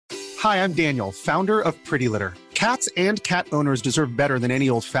Hi, I'm Daniel, founder of Pretty Litter. Cats and cat owners deserve better than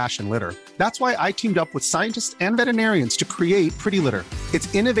any old-fashioned litter. That's why I teamed up with scientists and veterinarians to create Pretty Litter.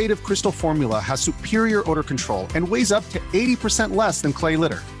 Its innovative crystal formula has superior odor control and weighs up to 80% less than clay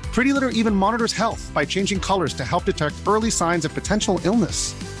litter. Pretty Litter even monitors health by changing colors to help detect early signs of potential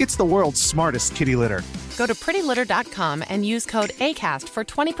illness. It's the world's smartest kitty litter. Go to prettylitter.com and use code ACAST for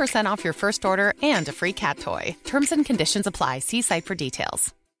 20% off your first order and a free cat toy. Terms and conditions apply. See site for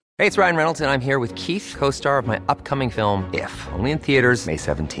details. Hey, it's Ryan Reynolds, and I'm here with Keith, co-star of my upcoming film, If, only in theaters May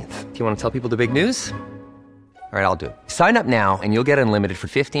 17th. Do you want to tell people the big news? All right, I'll do it. Sign up now and you'll get unlimited for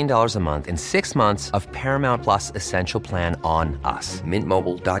 $15 a month and 6 months of Paramount Plus Essential Plan on us.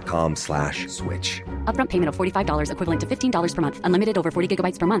 MintMobile.com/switch. Upfront payment of $45 equivalent to $15 per month. Unlimited over 40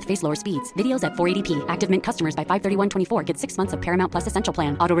 gigabytes per month. Face lower speeds. Videos at 480p. Active Mint customers by 531.24 get 6 months of Paramount Plus Essential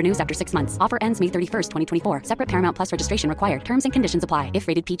Plan. Auto renews after 6 months. Offer ends May 31st, 2024. Separate Paramount Plus registration required. Terms and conditions apply if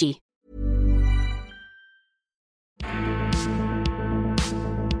rated PG.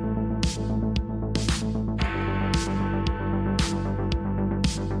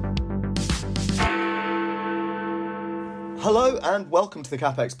 Hello and welcome to the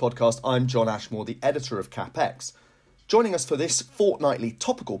CapX podcast. I'm John Ashmore, the editor of CapX. Joining us for this fortnightly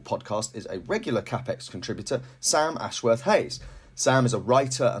topical podcast is a regular CapX contributor, Sam Ashworth-Hayes. Sam is a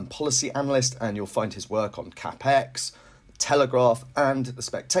writer and policy analyst, and you'll find his work on CapX, Telegraph and The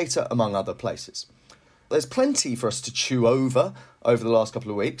Spectator, among other places. There's plenty for us to chew over the last couple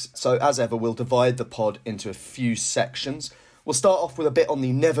of weeks, so as ever we'll divide the pod into a few sections. We'll start off with a bit on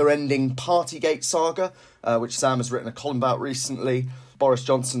the never-ending Partygate saga, which Sam has written a column about recently, Boris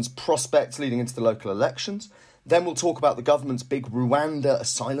Johnson's prospects leading into the local elections. Then we'll talk about the government's big Rwanda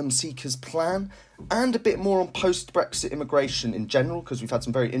asylum seekers plan, and a bit more on post-Brexit immigration in general, because we've had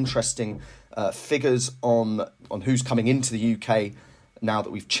some very interesting figures on who's coming into the UK now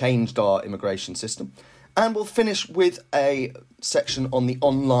that we've changed our immigration system. And we'll finish with a section on the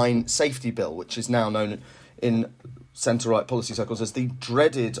online safety bill, which is now known in centre-right policy circles as the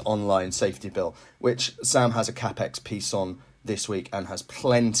dreaded online safety bill, which Sam has a CapX piece on this week and has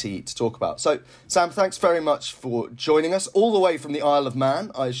plenty to talk about. So, Sam, thanks very much for joining us, all the way from the Isle of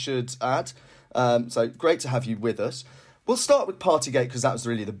Man, I should add. So great to have you with us. We'll start with Partygate, because that was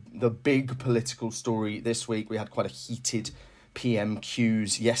really the big political story this week. We had quite a heated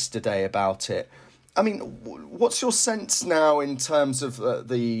PMQs yesterday about it. I mean, what's your sense now in terms of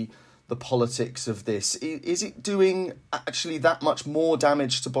the politics of this? Is it doing actually that much more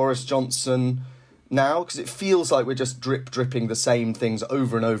damage to Boris Johnson now? Because it feels like we're just dripping the same things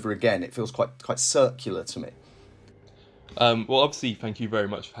over and over again. It feels quite circular to me. Well, obviously, thank you very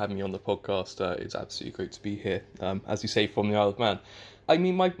much for having me on the podcast. It's absolutely great to be here, as you say, from the Isle of Man. I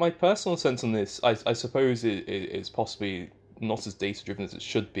mean, my personal sense on this, I suppose, is possibly not as data-driven as it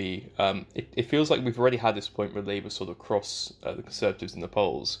should be. It feels like we've already had this point where Labour sort of cross the Conservatives in the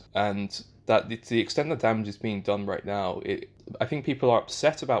polls, and that to the extent that damage is being done right now, I think people are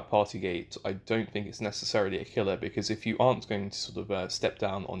upset about Partygate. I don't think it's necessarily a killer, because if you aren't going to sort of step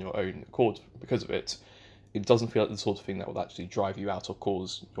down on your own accord because of it, it doesn't feel like the sort of thing that will actually drive you out or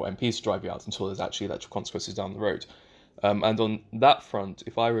cause your MPs to drive you out until there's actually electoral consequences down the road. And on that front,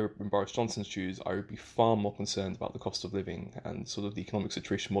 if I were in Boris Johnson's shoes, I would be far more concerned about the cost of living and sort of the economic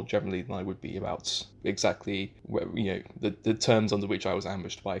situation more generally than I would be about exactly the terms under which I was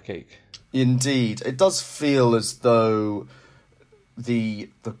ambushed by a cake. Indeed. It does feel as though the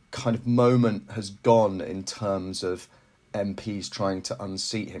kind of moment has gone in terms of MPs trying to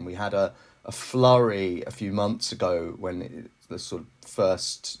unseat him. We had a flurry a few months ago when the sort of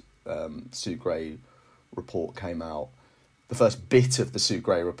first Sue Gray report came out. The first bit of the Sue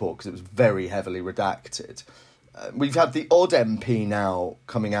Gray report, because it was very heavily redacted. We've had the odd MP now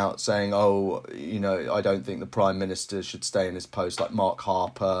coming out saying, I don't think the Prime Minister should stay in his post, like Mark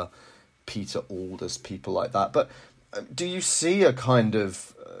Harper, Peter Aldous, people like that. But do you see a kind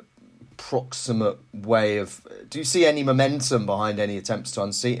of proximate way of... Do you see any momentum behind any attempts to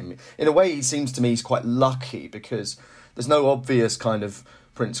unseat him? In a way, he seems to me he's quite lucky, because there's no obvious kind of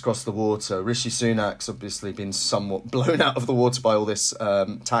prince across the water. Rishi Sunak's obviously been somewhat blown out of the water by all this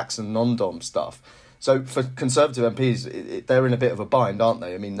tax and non-dom stuff. So for Conservative MPs, they're in a bit of a bind, aren't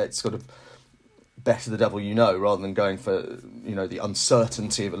they? I mean, it's sort of better the devil you know, rather than going for, the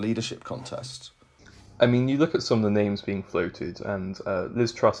uncertainty of a leadership contest. I mean, you look at some of the names being floated, and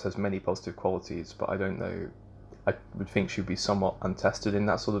Liz Truss has many positive qualities, but I don't know. I would think she'd be somewhat untested in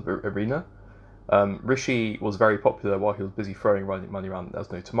that sort of arena. Rishi was very popular while he was busy throwing money around. There's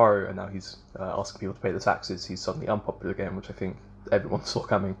no tomorrow, and now he's asking people to pay the taxes. He's suddenly unpopular again, which I think everyone saw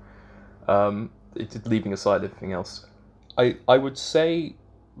coming. Leaving aside everything else, I would say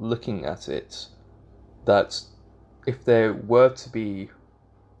looking at it, that if there were to be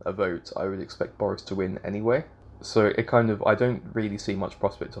a vote, I would expect Boris to win anyway. So it kind of, I don't really see much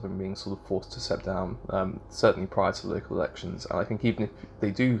prospect of him being sort of forced to step down, certainly prior to the local elections. And I think even if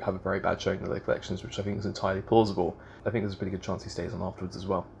they do have a very bad showing in the local elections, which I think is entirely plausible, I think there's a pretty good chance he stays on afterwards as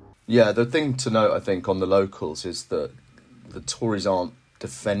well. Yeah, the thing to note, I think, on the locals is that the Tories aren't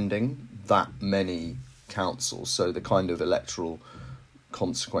defending that many councils, so the kind of electoral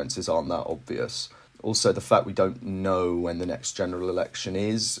consequences aren't that obvious. Also, the fact we don't know when the next general election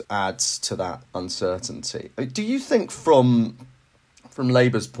is adds to that uncertainty. Do you think from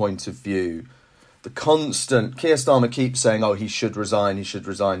Labour's point of view, the constant... Keir Starmer keeps saying, he should resign, he should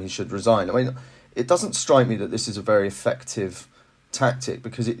resign, he should resign. I mean, it doesn't strike me that this is a very effective tactic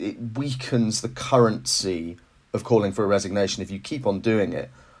because it weakens the currency of calling for a resignation if you keep on doing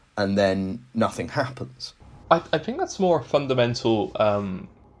it and then nothing happens. I think that's more fundamental...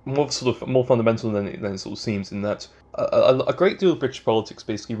 more fundamental than it sort of seems, in that a great deal of British politics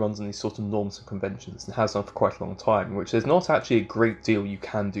basically runs on these sort of norms and conventions, and has done for quite a long time, in which there's not actually a great deal you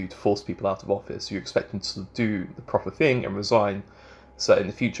can do to force people out of office. You expect them to sort of do the proper thing and resign, so in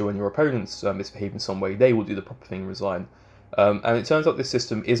the future when your opponents misbehave in some way, they will do the proper thing and resign. And it turns out this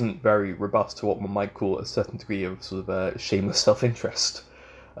system isn't very robust to what one might call a certain degree of sort of shameless self-interest.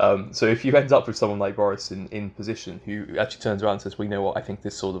 So if you end up with someone like Boris in position who actually turns around and says, well, you know what, I think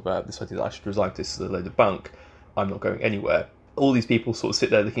this sort of this idea that I should resign, this is a load of bunk, I'm not going anywhere. All these people sort of sit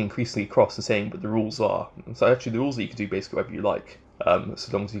there looking increasingly cross and saying, but the rules are. And so actually the rules are you can do basically whatever you like,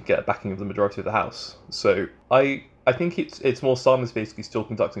 so long as you get a backing of the majority of the House. So I think it's more Starmer's basically still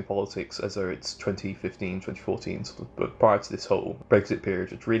conducting politics as though it's 2015, 2014, sort of, but prior to this whole Brexit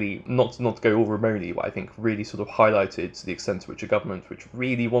period, which really, not to go all remotely, but I think really sort of highlighted the extent to which a government which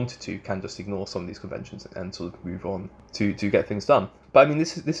really wanted to can just ignore some of these conventions and sort of move on to get things done. But I mean,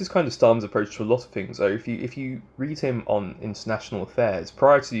 this is kind of Starmer's approach to a lot of things. So if you read him on international affairs,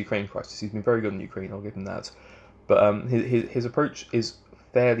 prior to the Ukraine crisis, he's been very good in Ukraine, I'll give him that. But his approach is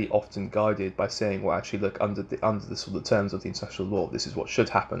fairly often guided by saying, well, actually, look, under the sort of terms of the international law, this is what should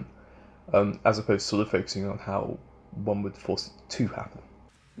happen, as opposed to sort of focusing on how one would force it to happen.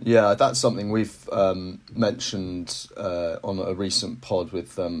 Yeah, that's something we've mentioned on a recent pod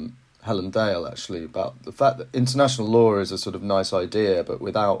with Helen Dale, actually, about the fact that international law is a sort of nice idea, but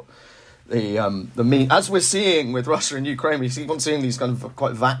without the mean, as we're seeing with Russia and Ukraine, we keep on seeing these kind of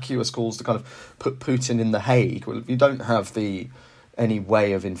quite vacuous calls to kind of put Putin in The Hague. Well, if you don't have any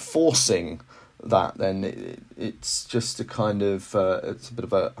way of enforcing that, then it's just a kind of it's a bit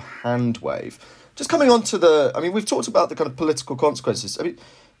of a hand wave. Just coming on to we've talked about the kind of political consequences. I mean,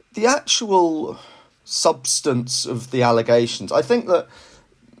 the actual substance of the allegations, I think that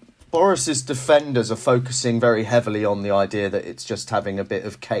Boris's defenders are focusing very heavily on the idea that it's just having a bit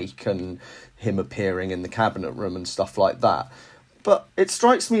of cake and him appearing in the cabinet room and stuff like that. But it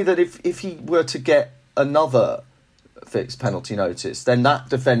strikes me that if he were to get another fixed penalty notice, then that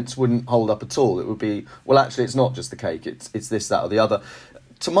defence wouldn't hold up at all. It would be, well, actually, it's not just the cake, it's this, that or the other.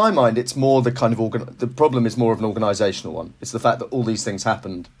 To my mind, it's more the kind of the problem is more of an organisational one. It's the fact that all these things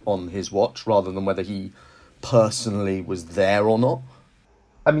happened on his watch rather than whether he personally was there or not.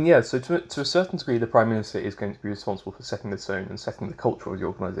 I mean, yeah, so to a certain degree, the Prime Minister is going to be responsible for setting the tone and setting the culture of the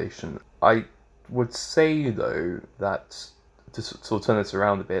organisation. I would say, though, that to sort of turn this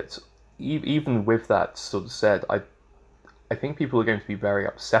around a bit, even with that sort of said, I think people are going to be very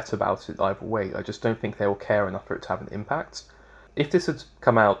upset about it either way. I just don't think they will care enough for it to have an impact. If this had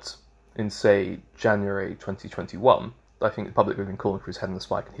come out in, say, January 2021, I think the public would have been calling for his head on the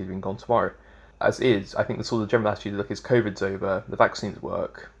spike and he'd been gone tomorrow. As is, I think the sort of general attitude, look, is COVID's over, the vaccines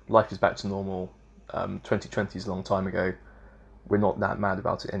work, life is back to normal, 2020 is a long time ago, we're not that mad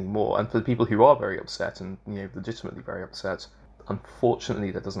about it anymore. And for the people who are very upset and, legitimately very upset,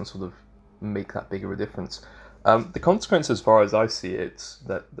 unfortunately that doesn't sort of make that big of a difference. The consequence, as far as I see it,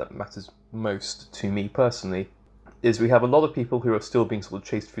 that matters most to me personally, is we have a lot of people who are still being sort of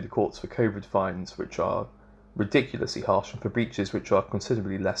chased through the courts for COVID fines, which are ridiculously harsh, and for breaches which are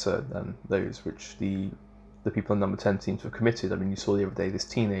considerably lesser than those which the people in Number 10 seem to have committed. I mean, you saw the other day this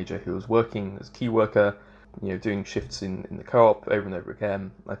teenager who was working as a key worker, doing shifts in the co-op over and over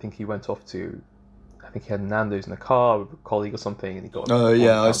again. I think he went off to, I think he had Nando's in a car with a colleague or something, and he got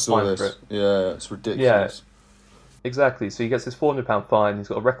I saw this. It. Yeah, it's ridiculous. Yeah, exactly. So he gets this £400 fine, he's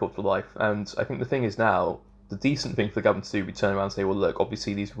got a record for life, and I think the thing is now, the decent thing for the government to do would be turn around and say, well, look,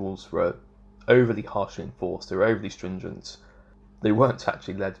 obviously these rules were overly harshly enforced, they were overly stringent, they weren't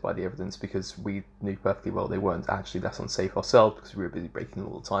actually led by the evidence because we knew perfectly well they weren't actually less unsafe ourselves because we were busy breaking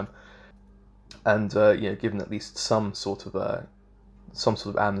them all the time. And, given at least some sort of some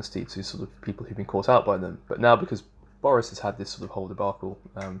sort of amnesty to sort of people who've been caught out by them. But now, because Boris has had this sort of whole debacle,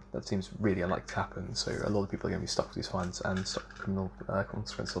 that seems really unlikely to happen. So a lot of people are going to be stuck with these fines and stuck with criminal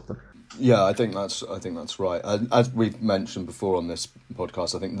consequences of them. Yeah, I think that's right. As we've mentioned before on this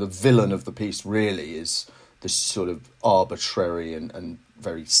podcast, I think the villain of the piece really is this sort of arbitrary and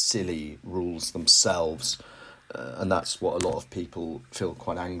very silly rules themselves. And that's what a lot of people feel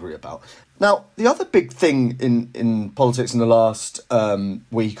quite angry about. Now, the other big thing in politics in the last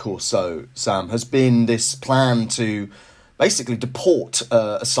week or so, Sam, has been this plan to basically deport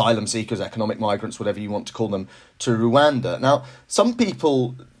asylum seekers, economic migrants, whatever you want to call them, to Rwanda. Now, some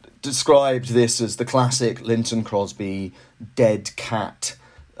people described this as the classic Linton Crosby dead cat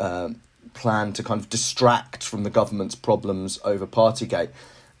plan to kind of distract from the government's problems over Partygate.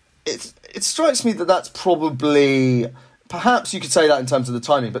 It strikes me that that's probably, perhaps you could say that in terms of the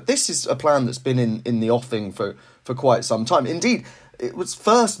timing, but this is a plan that's been in the offing for quite some time. Indeed, it was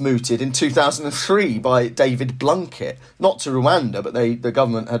first mooted in 2003 by David Blunkett, not to Rwanda, but the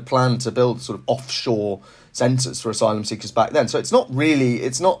government had planned to build sort of offshore centres for asylum seekers back then. So it's not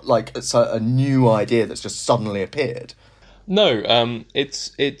like it's a new idea that's just suddenly appeared. No,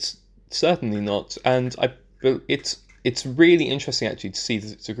 it's certainly not, and it's really interesting actually to see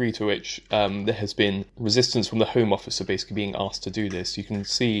the degree to which there has been resistance from the Home Office to basically being asked to do this. You can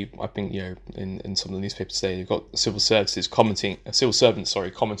see, I think, in some of the newspapers today, you've got civil servants commenting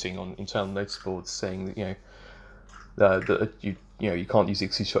on internal notice boards saying that that you can't use the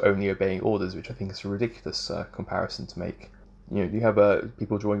excuse for only obeying orders, which I think is a ridiculous comparison to make. You have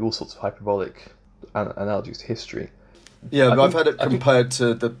people drawing all sorts of hyperbolic analogies to history. Yeah, but I've had it compared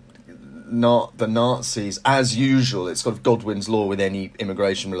to the Nazis, as usual. It's sort of Godwin's law with any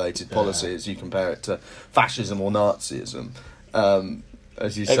immigration-related policies. You compare it to fascism or Nazism,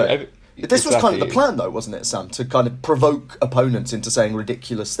 as you say. This was kind of the plan, though, wasn't it, Sam? To kind of provoke opponents into saying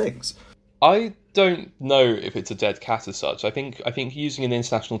ridiculous things. I don't know if it's a dead cat as such. I think using an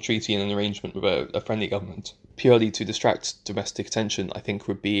international treaty and an arrangement with a friendly government purely to distract domestic attention, I think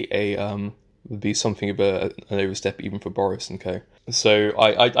would be something of an overstep even for Boris and co. So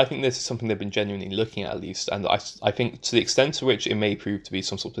I think this is something they've been genuinely looking at least, and I think to the extent to which it may prove to be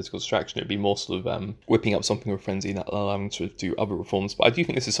some sort of political distraction, it would be more sort of whipping up something of a frenzy and allowing to do other reforms. But I do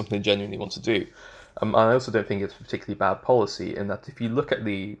think this is something they genuinely want to do. And I also don't think it's particularly bad policy in that if you look at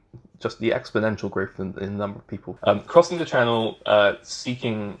the exponential growth in the number of people crossing the channel,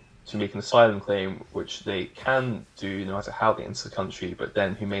 seeking to make an asylum claim, which they can do no matter how they enter the country, but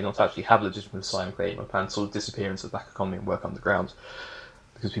then who may not actually have a legitimate asylum claim or plan sort of disappearance of the black economy and work underground,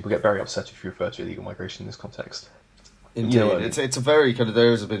 because people get very upset if you refer to illegal migration in this context. Indeed, it's a very kind of,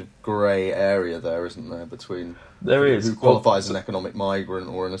 there is a bit of grey area there, isn't there, between who qualifies as an economic migrant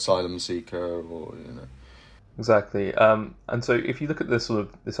or an asylum seeker, or Exactly, and so if you look at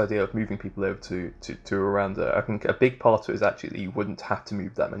this idea of moving people over to Rwanda, I think a big part of it is actually that you wouldn't have to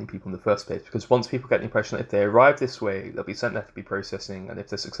move that many people in the first place, because once people get the impression that if they arrive this way, they'll be sent there to be processing, and if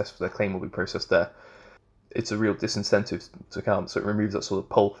they're successful, their claim will be processed there. It's a real disincentive to come, so it removes that sort of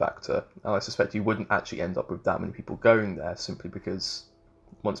pull factor, and I suspect you wouldn't actually end up with that many people going there, simply because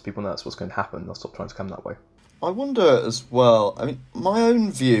once people know that's what's going to happen, they'll stop trying to come that way. I wonder as well, I mean, my own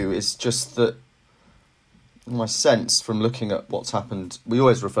view is just that, my sense from looking at what's happened, we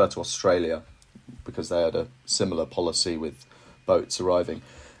always refer to Australia because they had a similar policy with boats arriving.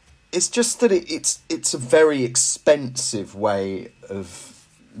 It's just that it's a very expensive way of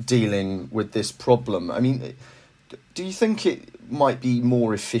dealing with this problem. I mean, do you think it might be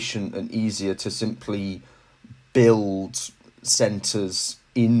more efficient and easier to simply build centres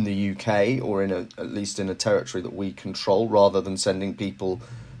in the UK or at least in a territory that we control, rather than sending people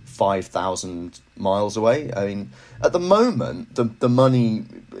 5,000 miles away? I mean, at the moment, the money,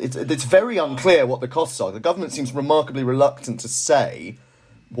 it's very unclear what the costs are. The government seems remarkably reluctant to say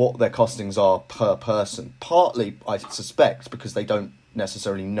what their costings are per person. Partly, I suspect, because they don't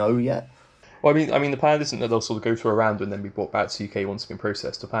necessarily know yet. Well, I mean, the plan isn't that they'll sort of go to Rwanda and then be brought back to the UK once it's been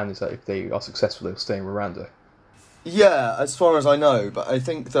processed. The plan is that if they are successful, they'll stay in Rwanda. Yeah, as far as I know, but I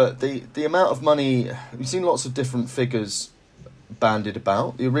think that the amount of money, we've seen lots of different figures bandied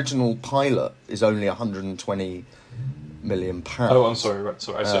about. The original pilot is only £120 million. Oh, I'm sorry. Right,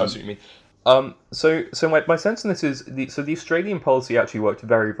 sorry, I see what you mean. So my sense on this is the Australian policy actually worked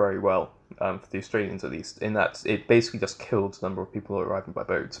very, very well for the Australians, at least, in that it basically just killed the number of people arriving by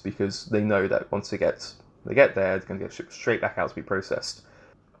boats, because they know that once they get there, they're going to get shipped straight back out to be processed.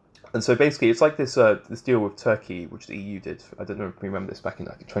 And so basically, it's like this deal with Turkey, which the EU did. I don't know if you remember this back in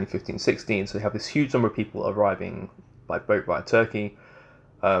 2015-16. So they have this huge number of people arriving by boat via Turkey.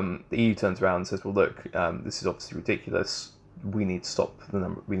 The EU turns around and says, well, look, this is obviously ridiculous. we need to stop the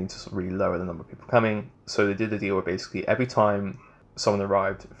number. We need to sort of really lower the number of people coming. So they did a deal where basically every time someone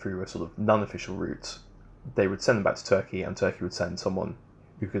arrived through a sort of non-official route, they would send them back to Turkey, and Turkey would send someone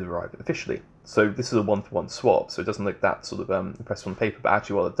who could arrive officially. So this is a one-for-one swap, so it doesn't look that sort of impressive on paper, but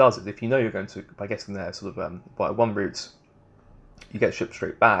actually what it does is if you know you're going to, by getting there sort of via one route, you get shipped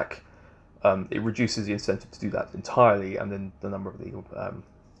straight back, it reduces the incentive to do that entirely, and then the number of illegal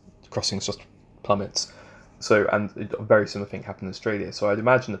crossings just plummets. So, and a very similar thing happened in Australia. So I'd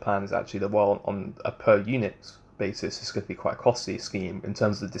imagine the plan is actually that while on a per unit basis it's going to be quite a costly scheme, in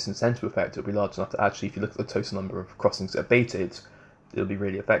terms of the disincentive effect, it'll be large enough that actually, if you look at the total number of crossings abated, it'll be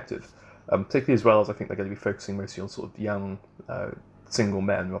really effective. Particularly as well as I think they're going to be focusing mostly on sort of young single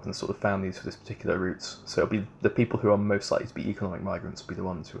men rather than sort of families for this particular route. So it'll be the people who are most likely to be economic migrants will be the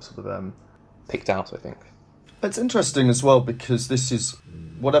ones who are sort of picked out, I think. It's interesting as well, because this is,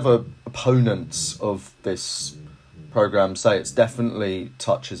 whatever opponents of this programme say, it definitely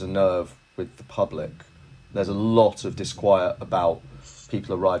touches a nerve with the public. There's a lot of disquiet about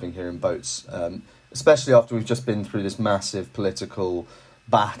people arriving here in boats, especially after we've just been through this massive political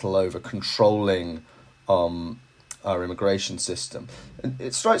battle over controlling our immigration system. And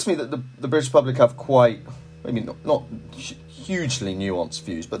it strikes me that the British public have quite, maybe not hugely nuanced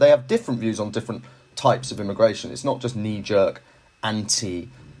views, but they have different views on different types of immigration. It's not just knee-jerk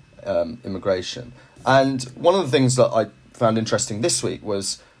anti-immigration. And one of the things that I found interesting this week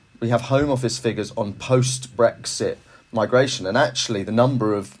was we have Home Office figures on post-Brexit migration, and actually the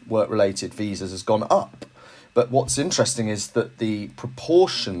number of work-related visas has gone up. But what's interesting is that the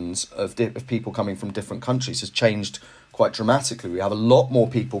proportions of people coming from different countries has changed quite dramatically. We have a lot more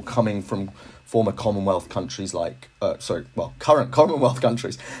people coming from former Commonwealth countries current Commonwealth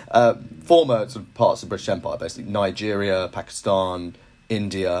countries, former sort of parts of the British Empire, basically Nigeria, Pakistan,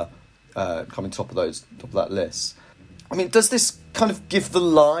 India, coming top of that list. I mean, does this kind of give the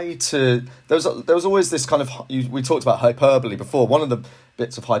lie to... There was always this kind of... We talked about hyperbole before. One of the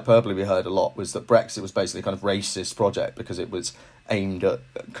bits of hyperbole we heard a lot was that Brexit was basically a kind of racist project because it was aimed at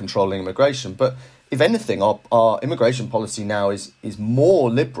controlling immigration. But if anything, our immigration policy now is more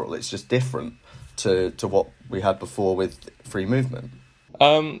liberal. It's just different to what we had before with free movement.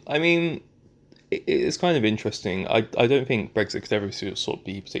 I mean, it's kind of interesting. I don't think Brexit could ever sort of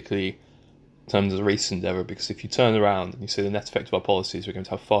be particularly... terms of a racist endeavour, because if you turn around and you say the net effect of our policies, we're going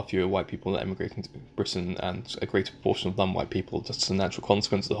to have far fewer white people emigrating to Britain and a greater proportion of non-white people, just as a natural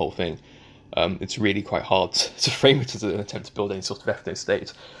consequence of the whole thing, it's really quite hard to frame it as an attempt to build any sort of ethno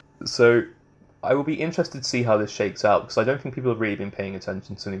state. So I will be interested to see how this shakes out, because I don't think people have really been paying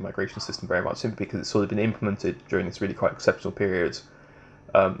attention to the migration system very much, simply because it's sort of been implemented during this really quite exceptional period.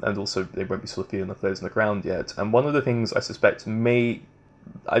 And also they won't be sort of feeling the flows on the ground yet. And one of the things I suspect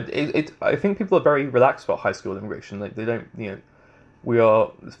I think people are very relaxed about high-skilled immigration. They don't, we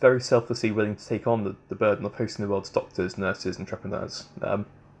are very selflessly willing to take on the burden of hosting the world's doctors, nurses, entrepreneurs.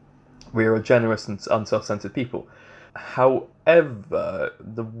 We are a generous and unself-centered people. However,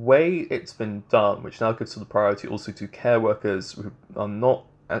 the way it's been done, which now gives sort of priority also to care workers who are not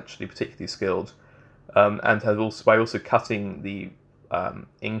actually particularly skilled, and have also by also cutting the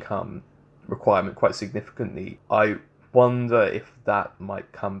income requirement quite significantly, I wonder if that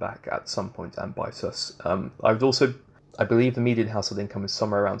might come back at some point and bite us. I believe the median household income is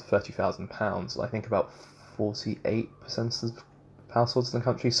somewhere around £30,000. I think about 48% of households in the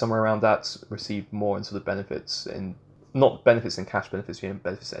country, somewhere around that, receive more in sort of benefits, not benefits in cash, benefits,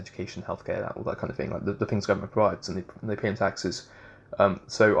 benefits in education, healthcare, all that kind of thing, like the things government provides, and they pay in taxes.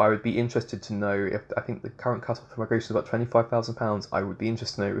 So I would be interested to know if, I think the current cut-off for migration is about £25,000. I would be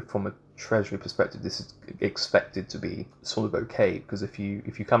interested to know if, from a Treasury perspective, this is expected to be sort of okay, because if you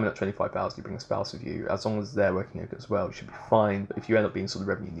come in at £25,000, you bring a spouse with you, as long as they're working as well, you should be fine. But if you end up being sort of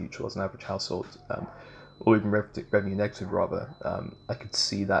revenue neutral as an average household, or even revenue negative rather, I could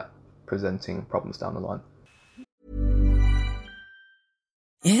see that presenting problems down the line.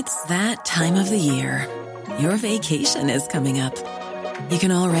 It's that time of the year. Your vacation is coming up. You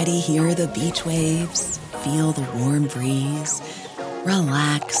can already hear the beach waves, feel the warm breeze,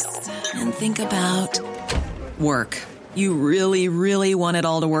 relax, and think about work. You really, really want it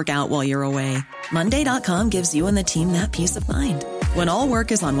all to work out while you're away. Monday.com gives you and the team that peace of mind. When all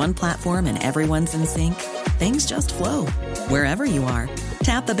work is on one platform and everyone's in sync, things just flow. Wherever you are,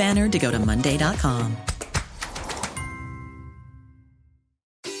 tap the banner to go to Monday.com.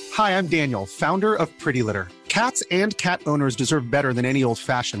 Hi, I'm Daniel, founder of Pretty Litter. Cats and cat owners deserve better than any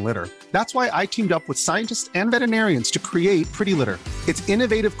old-fashioned litter. That's why I teamed up with scientists and veterinarians to create Pretty Litter. Its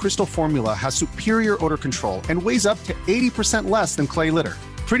innovative crystal formula has superior odor control and weighs up to 80% less than clay litter.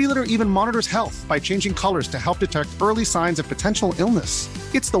 Pretty Litter even monitors health by changing colors to help detect early signs of potential illness.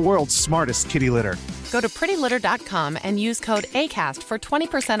 It's the world's smartest kitty litter. Go to prettylitter.com and use code ACAST for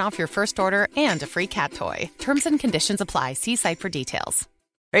 20% off your first order and a free cat toy. Terms and conditions apply. See site for details.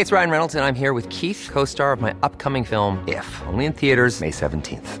 Hey, it's Ryan Reynolds, and I'm here with Keith, co-star of my upcoming film, If, only in theaters May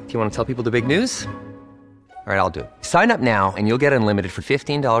 17th. Do you want to tell people the big news? All right, I'll do it. Sign up now and you'll get unlimited for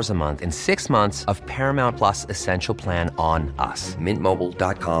 $15 a month and 6 months of Paramount Plus Essential Plan on us.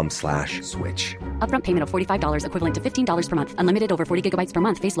 MintMobile.com/switch. Upfront payment of $45 equivalent to $15 per month. Unlimited over 40 gigabytes per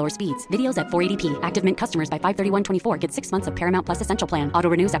month. Face lower speeds. Videos at 480p. Active Mint customers by 531.24 get 6 months of Paramount Plus Essential Plan.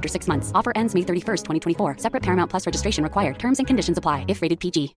 Auto renews after 6 months. Offer ends May 31st, 2024. Separate Paramount Plus registration required. Terms and conditions apply if rated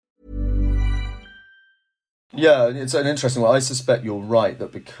PG. Yeah, it's an interesting one. I suspect you're right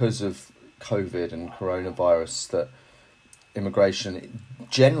that because of COVID and coronavirus, that immigration,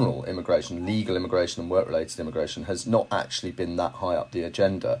 general immigration, legal immigration and work-related immigration has not actually been that high up the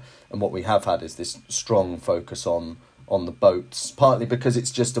agenda. And what we have had is this strong focus on the boats, partly because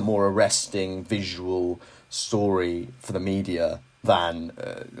it's just a more arresting visual story for the media than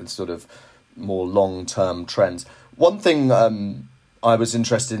sort of more long-term trends. One thing I was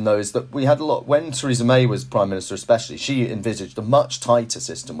interested in, though, is that we had a lot, when Theresa May was Prime Minister especially, she envisaged a much tighter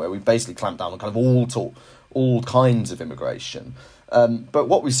system where we basically clamped down on kind of all kinds of immigration. But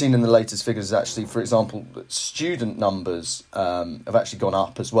what we've seen in the latest figures is actually, for example, that student numbers have actually gone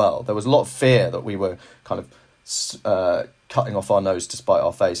up as well. There was a lot of fear that we were kind of cutting off our nose to spite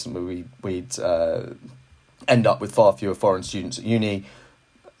our face, and we'd end up with far fewer foreign students at uni,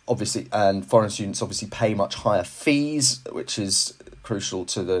 obviously, and foreign students obviously pay much higher fees, which is crucial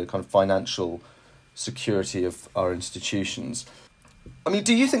to the kind of financial security of our institutions. I mean,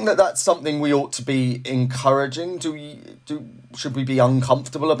 do you think that that's something we ought to be encouraging? Should we be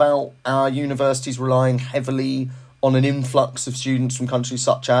uncomfortable about our universities relying heavily on an influx of students from countries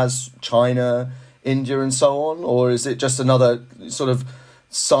such as China, India and so on? Or is it just another sort of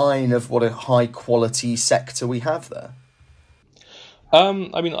sign of what a high quality sector we have there? I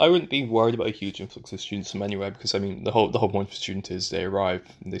mean, I wouldn't be worried about a huge influx of students from anywhere, because I mean, the whole point of a student is they arrive,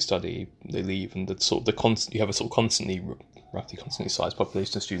 they study, they leave, and you have a sort of roughly constantly sized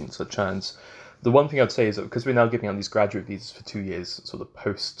population of students that churns. The one thing I'd say is that because we're now giving out these graduate visas for 2 years, sort of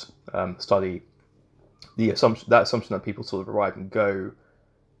post study, that assumption that people sort of arrive and go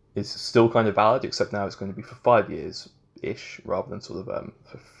is still kind of valid, except now it's going to be for 5 years. Ish, rather than sort of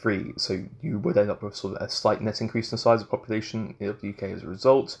for free, so you would end up with sort of a slight net increase in the size of population of the UK as a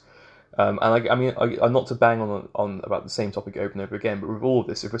result. And I'm not to bang on about the same topic over and over again, but with all of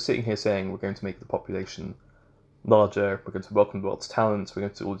this, if we're sitting here saying we're going to make the population larger, we're going to welcome the world's talents, we're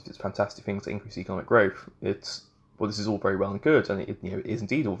going to do all these fantastic things to increase economic growth, this is all very well and good, and it is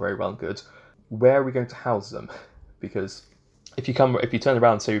indeed all very well and good. Where are we going to house them? Because if you turn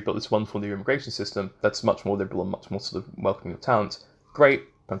around and say we've built this wonderful new immigration system that's much more liberal and much more sort of welcoming of talent, great,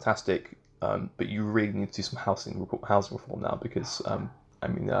 fantastic, but you really need to do some housing reform now, because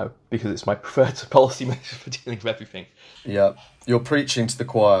because it's my preferred policy measure for dealing with everything. Yeah, you're preaching to the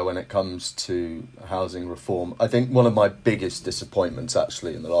choir when it comes to housing reform. I think one of my biggest disappointments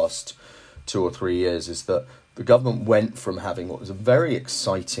actually in the last 2 or 3 years is that the government went from having what was a very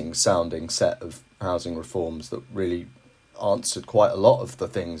exciting sounding set of housing reforms that really answered quite a lot of the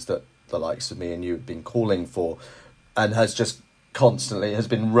things that the likes of me and you have been calling for, and has just constantly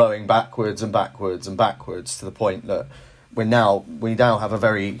been rowing backwards and backwards and backwards to the point that we now have a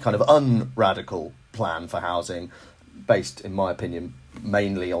very kind of unradical plan for housing based, in my opinion,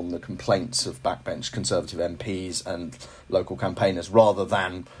 mainly on the complaints of backbench Conservative MPs and local campaigners rather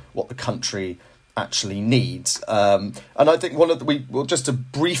than what the country actually needs. And I think just to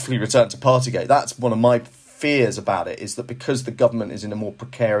briefly return to Partygate, that's one of my fears about it, is that because the government is in a more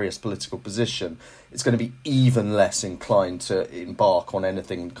precarious political position, it's going to be even less inclined to embark on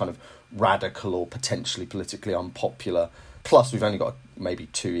anything kind of radical or potentially politically unpopular. Plus, we've only got maybe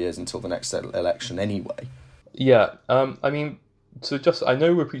 2 years until the next election anyway. Yeah, I mean, I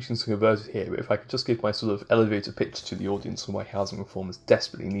know we're preaching to converted here, but if I could just give my sort of elevator pitch to the audience on why housing reform is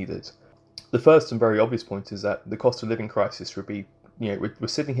desperately needed. The first and very obvious point is that the cost of living crisis would be, we're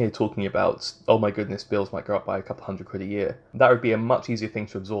sitting here talking about, oh my goodness, bills might go up by a couple £100 a year. That would be a much easier thing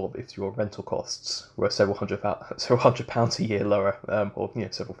to absorb if your rental costs were several hundred pounds a year lower, or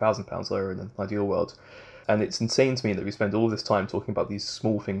several £1,000s lower in an ideal world. And it's insane to me that we spend all this time talking about these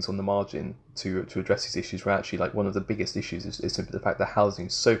small things on the margin to address these issues, where actually one of the biggest issues is simply the fact that housing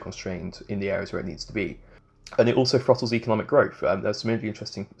is so constrained in the areas where it needs to be. And it also throttles economic growth. There's some really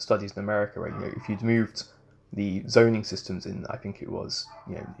interesting studies in America where, if you'd moved the zoning systems in, I think it was,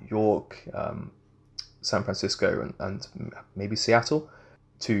 New York, San Francisco, and maybe Seattle,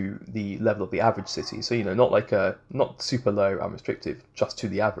 to the level of the average city. So, not super low and restrictive, just to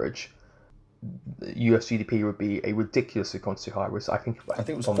the average. US GDP would be a ridiculously quantity higher. I think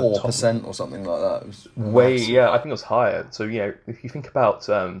it was 4% or something like that. It was I think it was higher. So, if you think about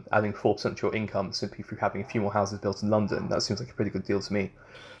adding 4% to your income simply through having a few more houses built in London, that seems like a pretty good deal to me.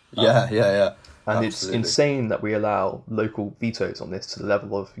 Yeah. And Absolutely. It's insane that we allow local vetoes on this to the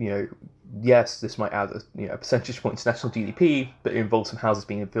level of, yes, this might add a percentage point to national GDP, but it involves some houses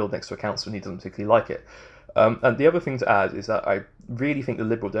being built next to a council and he doesn't particularly like it. And the other thing to add is that I really think the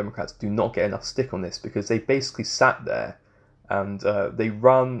Liberal Democrats do not get enough stick on this, because they basically sat there and they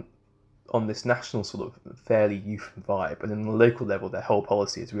run on this national sort of fairly youthful vibe, and then on the local level their whole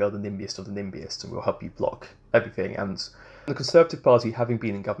policy is we are the NIMBYest of the NIMBYest and we'll help you block everything. And the Conservative Party, having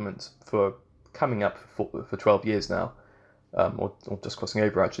been in government for coming up for 12 years now, or just crossing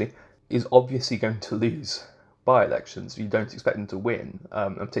over actually, is obviously going to lose by-elections. You don't expect them to win,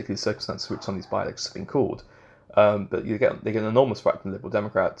 and particularly the circumstances in which some of these by-elections have been called. But they get an enormous fight from the Liberal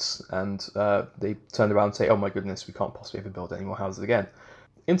Democrats, and they turn around and say, oh my goodness, we can't possibly ever build any more houses again.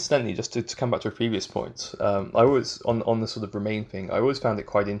 Incidentally, just to come back to a previous point, I always, on the sort of Remain thing, I always found it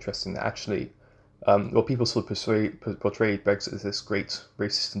quite interesting that actually, people sort of portrayed Brexit as this great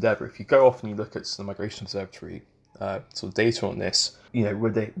racist endeavour. If you go off and you look at the Migration Observatory sort of data on this,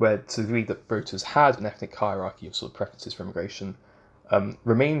 where to the degree that voters had an ethnic hierarchy of sort of preferences for immigration,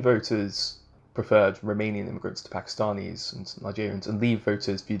 Remain voters preferred Romanian immigrants to Pakistanis and Nigerians, and Leave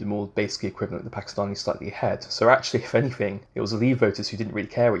voters viewed them all basically equivalent, the Pakistanis slightly ahead. So actually, if anything, it was the Leave voters who didn't really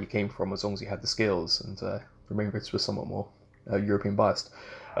care where you came from as long as you had the skills, and Remain voters were somewhat more European biased.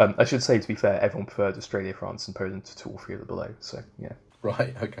 I should say, to be fair, everyone preferred Australia, France and Poland to all three of the below, so yeah.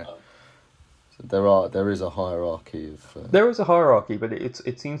 Right, okay. So there is a hierarchy of... There is a hierarchy, but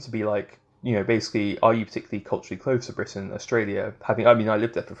it seems to be like, basically, are you particularly culturally close to Britain? Australia, I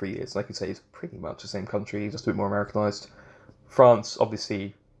lived there for 3 years, and I could say it's pretty much the same country, just a bit more Americanised. France,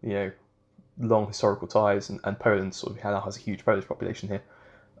 obviously, long historical ties, and Poland sort of has a huge Polish population here.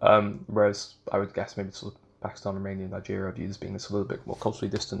 Whereas I would guess maybe sort of Pakistan, Romania, Nigeria are viewed as being a little bit more culturally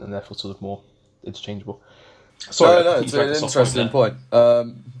distant and therefore sort of more interchangeable. Sorry, no, it's an interesting point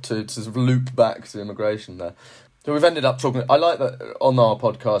to sort of loop back to immigration there. So we've ended up talking... I like that on our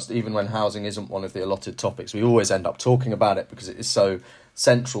podcast, even when housing isn't one of the allotted topics, we always end up talking about it because it is so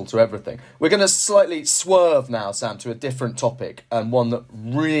central to everything. We're going to slightly swerve now, Sam, to a different topic, and one that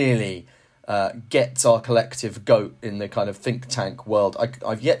really gets our collective goat in the kind of think tank world.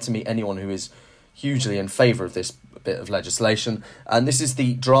 I've yet to meet anyone who is hugely in favour of this bit of legislation, and this is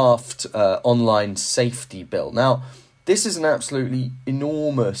the draft online safety bill. Now, this is an absolutely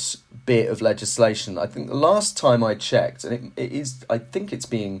enormous bit of legislation. I think the last time I checked, and it is, I think it's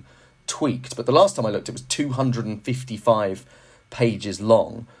being tweaked, but the last time I looked, it was 255 pages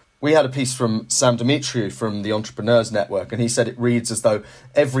long. We had a piece from Sam Demetriou from the Entrepreneurs Network, and he said it reads as though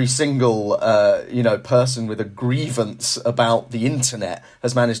every single person with a grievance about the internet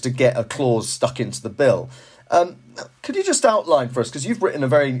has managed to get a clause stuck into the bill. Could you just outline for us, because you've written a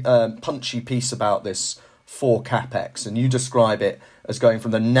very punchy piece about this for CapEx, and you describe it as going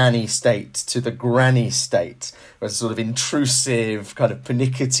from the nanny state to the granny state, with a sort of intrusive, kind of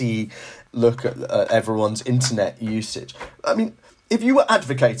pernickety look at everyone's internet usage. I mean, if you were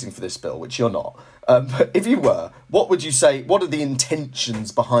advocating for this bill, which you're not, but if you were, what would you say, what are the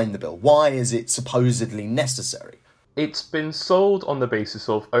intentions behind the bill? Why is it supposedly necessary? It's been sold on the basis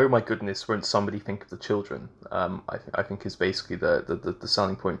of, oh my goodness, won't somebody think of the children? I think is basically the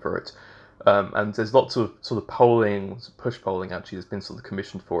selling point for it. And there's lots of sort of polling, push polling actually, that's been sort of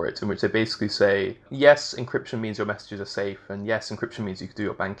commissioned for it, in which they basically say, yes, encryption means your messages are safe, and yes, encryption means you can do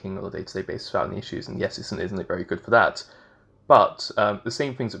your banking on a day-to-day basis without any issues, and yes, isn't it very good for that? But the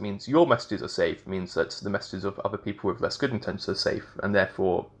same things that means your messages are safe means that the messages of other people with less good intentions are safe, and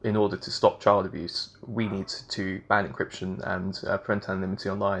therefore, in order to stop child abuse, we need to ban encryption and prevent anonymity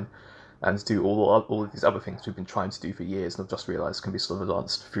online, and do all of these other things we've been trying to do for years and have just realised can be sort of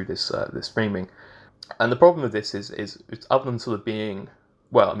advanced through this framing. And the problem with this is it's other than sort of being,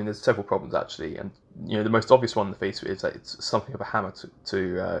 well, I mean, there's several problems actually, and the most obvious one on the face of it is that it's something of a hammer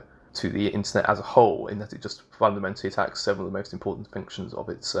to the internet as a whole, in that it just fundamentally attacks several of the most important functions of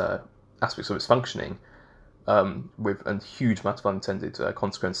its aspects of its functioning, with a huge amount of unintended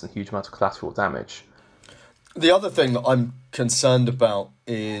consequence and a huge amount of collateral damage. The other thing that I'm concerned about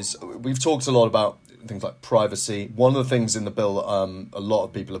is, we've talked a lot about things like privacy. One of the things in the bill a lot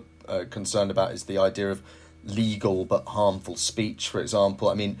of people are concerned about is the idea of legal but harmful speech, for example.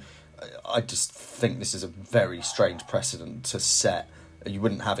 I mean, I just think this is a very strange precedent to set You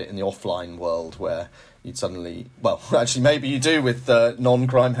wouldn't have it in the offline world where you'd suddenly, well, actually maybe you do with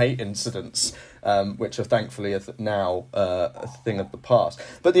non-crime hate incidents, which are thankfully now a thing of the past.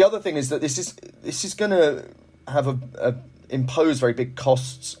 But the other thing is that this is going to have impose very big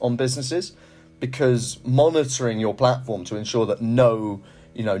costs on businesses, because monitoring your platform to ensure that no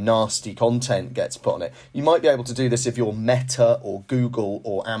nasty content gets put on it. You might be able to do this if you're Meta or Google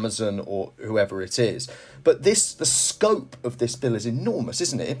or Amazon or whoever it is. But the scope of this bill is enormous,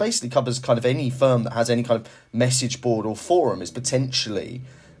 isn't it? It basically covers kind of any firm that has any kind of message board or forum is potentially,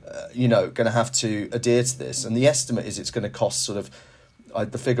 going to have to adhere to this. And the estimate is it's going to cost sort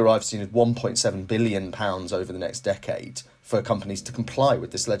of, the figure I've seen is £1.7 billion over the next decade for companies to comply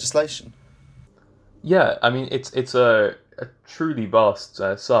with this legislation. Yeah, I mean, it's a truly vast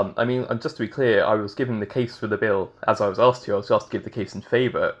sum. I mean, just to be clear, I was given the case for the bill as I was asked to. I was asked to give the case in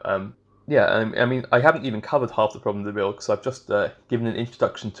favour. I mean, I haven't even covered half the problem of the bill because I've just given an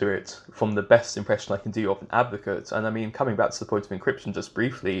introduction to it from the best impression I can do of an advocate. And I mean, coming back to the point of encryption just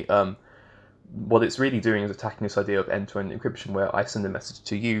briefly, what it's really doing is attacking this idea of end-to-end encryption, where I send a message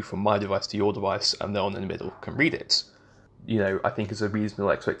to you from my device to your device and no one in the middle can read it. I think is a reasonable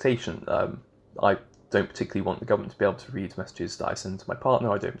expectation. I don't particularly want the government to be able to read messages that I send to my partner.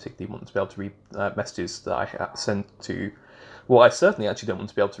 I don't particularly want to be able to read messages that I send to... Well, I certainly actually don't want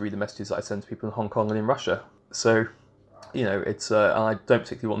to be able to read the messages that I send to people in Hong Kong and in Russia. So, it's... I don't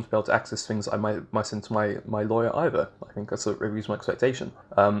particularly want to be able to access things that I might send to my lawyer either. I think that's a reasonable expectation.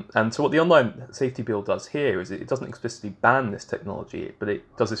 And so what the online safety bill does here is it doesn't explicitly ban this technology, but it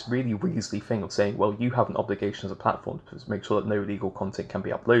does this really weaselly thing of saying, well, you have an obligation as a platform to make sure that no illegal content can be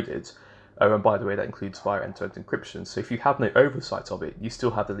uploaded. Oh, and by the way, that includes via end-to-end encryption. So if you have no oversight of it, you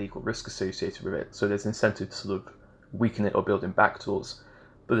still have the legal risk associated with it. So there's an incentive to sort of weaken it or build in backdoors.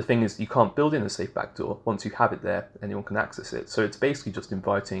 But the thing is, you can't build in a safe backdoor. Once you have it there, anyone can access it. So it's basically just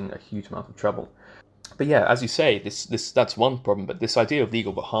inviting a huge amount of trouble. But yeah, as you say, that's one problem. But this idea of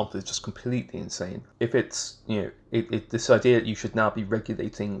legal but harmful is just completely insane. If it's, this idea that you should now be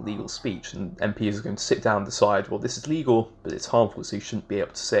regulating legal speech, and MPs are going to sit down and decide, well, this is legal, but it's harmful, so you shouldn't be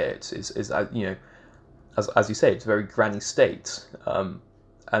able to say it, is as you say, it's a very granny state.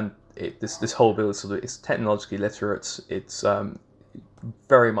 And this whole bill is it's technologically literate. It's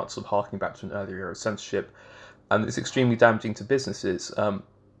very much sort of harking back to an earlier era of censorship, and it's extremely damaging to businesses.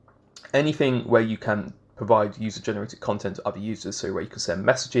 Anything where you can provide user-generated content to other users, so where you can send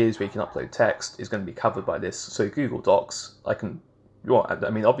messages, where you can upload text, is going to be covered by this. So Google Docs,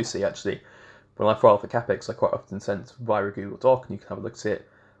 obviously, actually, when I file for CapEx, I quite often send via a Google Doc, and you can have a look at it.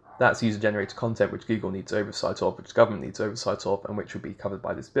 That's user-generated content which Google needs oversight of, which the government needs oversight of, and which would be covered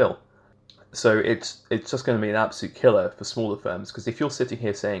by this bill. So it's just going to be an absolute killer for smaller firms, because if you're sitting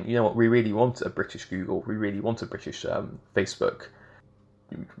here saying, you know what, we really want a British Google, we really want a British Facebook,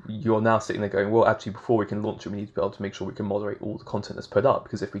 you're now sitting there going, well, actually, before we can launch it, we need to be able to make sure we can moderate all the content that's put up,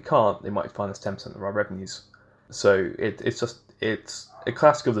 because if we can't, they might fine us 10% of our revenues. So it's a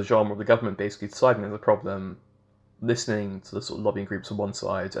classic of the genre of the government basically deciding there's a problem, listening to the sort of lobbying groups on one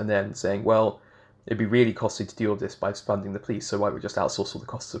side, and then saying, well, it'd be really costly to deal with this by funding the police, so why don't we just outsource all the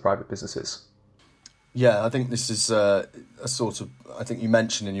costs to private businesses? Yeah, I think this is a sort of, I think you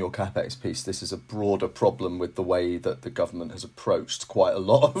mentioned in your CapEx piece, this is a broader problem with the way that the government has approached quite a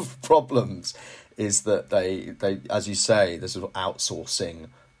lot of problems, is that they as you say, they're sort of outsourcing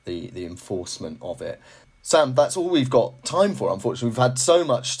the enforcement of it. Sam, that's all we've got time for, unfortunately. We've had so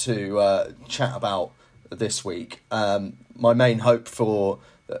much to chat about this week. My main hope for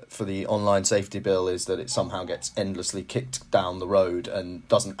the online safety bill is that it somehow gets endlessly kicked down the road and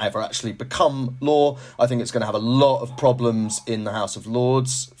doesn't ever actually become law. I think it's going to have a lot of problems in the House of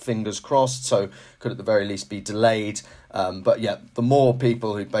Lords, fingers crossed, so could at the very least be delayed. But yeah, the more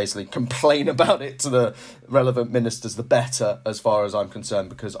people who basically complain about it to the relevant ministers, the better, as far as I'm concerned,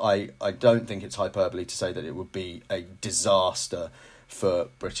 because I don't think it's hyperbole to say that it would be a disaster for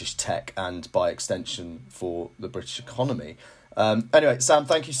British tech and, by extension, for the British economy. Anyway, Sam,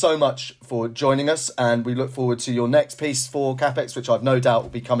 thank you so much for joining us, and we look forward to your next piece for CapEx, which I've no doubt will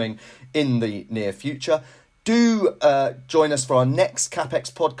be coming in the near future. Do join us for our next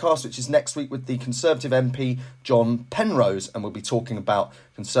CapEx podcast, which is next week with the Conservative MP John Penrose, and we'll be talking about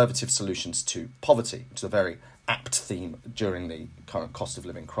Conservative solutions to poverty, which is a very apt theme during the current cost of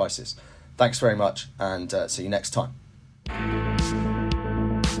living crisis. Thanks very much, and see you next time.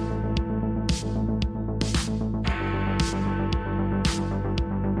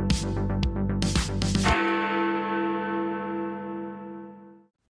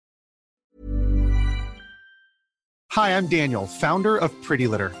 Hi, I'm Daniel, founder of Pretty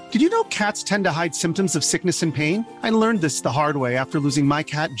Litter. Did you know cats tend to hide symptoms of sickness and pain? I learned this the hard way after losing my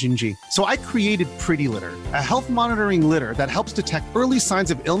cat, Gingy. So I created Pretty Litter, a health monitoring litter that helps detect early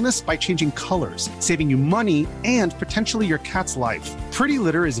signs of illness by changing colors, saving you money and potentially your cat's life. Pretty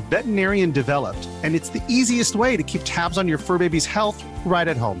Litter is veterinarian developed, and it's the easiest way to keep tabs on your fur baby's health right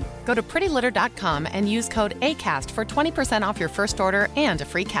at home. Go to prettylitter.com and use code ACAST for 20% off your first order and a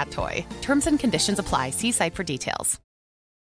free cat toy. Terms and conditions apply. See site for details.